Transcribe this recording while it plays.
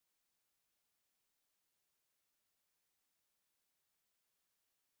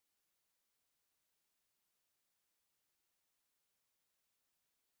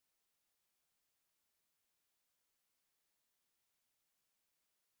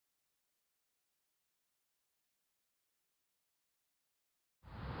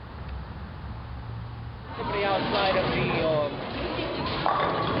side of the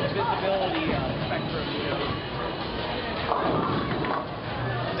visibility spectrum.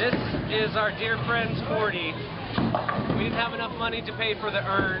 This is our dear friend Sporty. We didn't have enough money to pay for the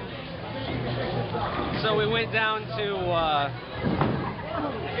urn, so we went down to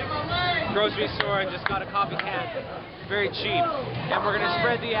grocery store and just got a coffee can, very cheap. And we're gonna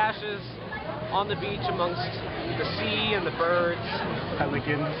spread the ashes on the beach amongst the sea and the birds.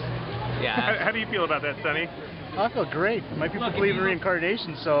 Pelicans. Yeah. How do you feel about that, Sonny? I feel great. My people believe in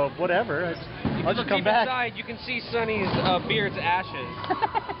reincarnation, so whatever. I'll just come back. Inside, you can see Sonny's beard's ashes.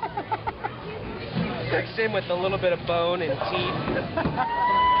 Mixed in with a little bit of bone and teeth.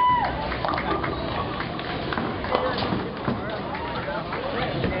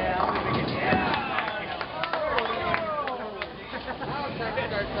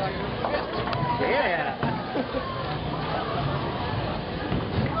 Yeah.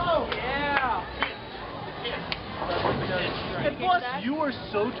 Oh yeah. And plus, you are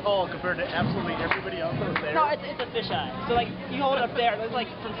so tall compared to absolutely everybody else that was there. No, it's a fisheye. So like you hold it up there, it's like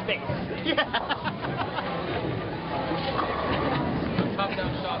from space. Yeah. Top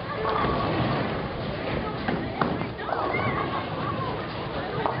down shot.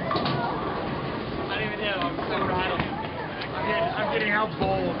 I don't even know. I'm so rattled. I'm getting how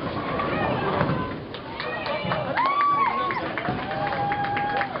bold.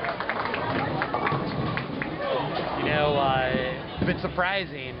 You know, a bit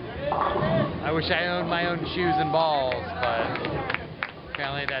surprising. I wish I owned my own shoes and balls, but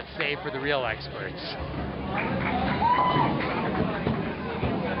apparently that's safe for the real experts.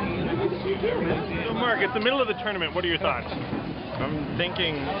 So Mark, it's the middle of the tournament. What are your thoughts? I'm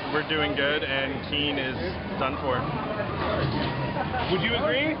thinking we're doing good and Keane is done for. Would you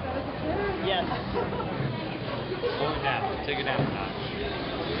agree? Yes. Slow it down. Take it down a notch.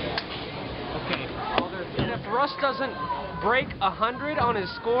 Okay. And if Russ doesn't break 100 on his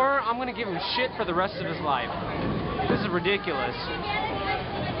score, I'm gonna give him shit for the rest of his life. This is ridiculous.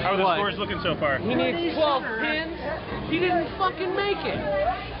 How are the What? scores looking so far? He needs 12 pins. He didn't fucking make it.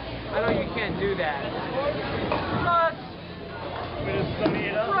 I know you can't do that. Russ.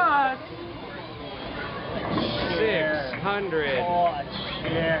 Russ.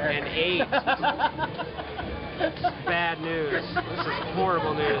 608. Bad news. This is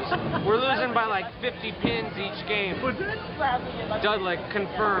horrible news. We're losing by like 50 pins each game. Dudley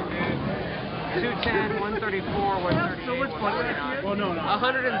confirmed, dude. 210, 134, 138, so much fun.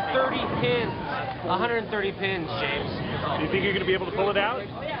 130 pins. 130 pins, James. Do you think you're going to be able to pull it out?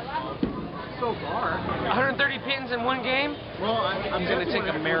 So far. 130 pins in one game? Well, I'm going to take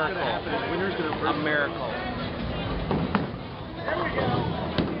a miracle. Winner's going to A miracle. There we go.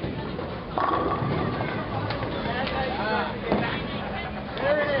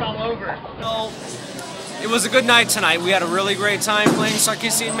 It's all over. Well, it was a good night tonight. We had a really great time playing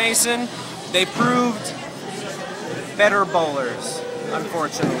Sarkissian-Mason. They proved better bowlers,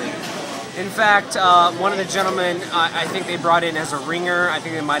 unfortunately. In fact, one of the gentlemen, I think they brought in as a ringer. I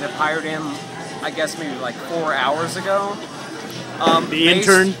think they might have hired him, I guess maybe like 4 hours ago. The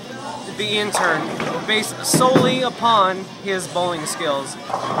intern? The intern, based solely upon his bowling skills.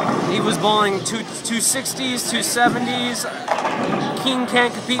 He was bowling 260s, 270s. Keane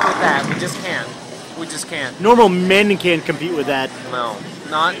can't compete with that. We just can't. We just can't. Normal men can't compete with that. No,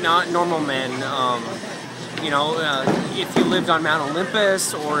 not normal men. You know, if you lived on Mount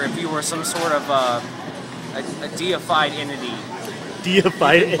Olympus, or if you were some sort of a deified entity.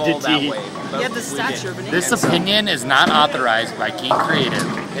 Deified you can bowl that entity. way, but You have the we stature of didn't. an This opinion is not authorized by Keane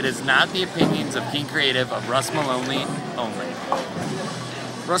Creative. It is not the opinions of Keane Creative of Russ Maloney only.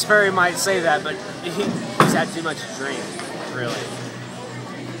 Russ Perry might say that, but he's had too much to drink, really.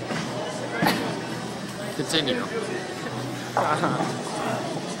 Continue.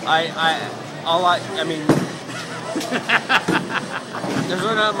 I mean, there's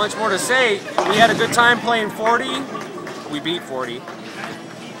really not much more to say. We had a good time playing 40. We beat 40.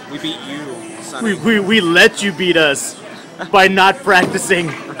 We beat you, Sonny. We let you beat us by not practicing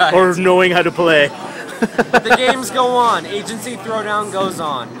Right. or knowing how to play. But the games go on. Agency Throwdown goes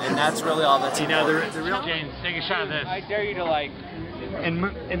on, and that's really all that's important. The real James, take a shot of this. I dare you to like In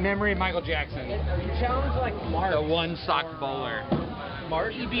memory of Michael Jackson, challenge like Mark. the one sock bowler.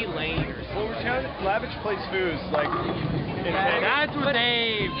 Mark, he beat Lane or something. Well, we're challenging Lavich plays foos. Like, That's what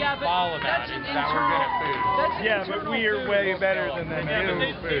they all about, is that we're good at food. yeah, but we are way better than them.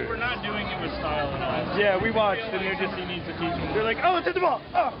 We're not doing it with style and all. Yeah, we watched, and they're just, he needs to teach them. They're like, oh, let's hit the ball.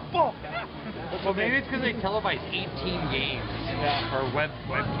 Oh, ball. Well, maybe it's because they televise 18 games or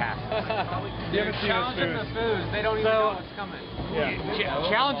webcast. You haven't seen us Challenging the foos. foos. They don't even know what's coming. Yeah.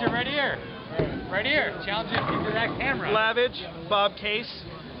 Challenger right here. Right here. Challenge it into that camera. Lavage, Bob Case,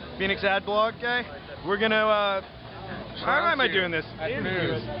 Phoenix Ad Blog guy. We're gonna, how am I doing this?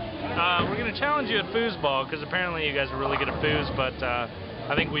 We're going to challenge you at foosball because apparently you guys are really good at foos, but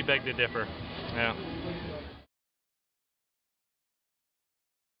I think we beg to differ. Yeah.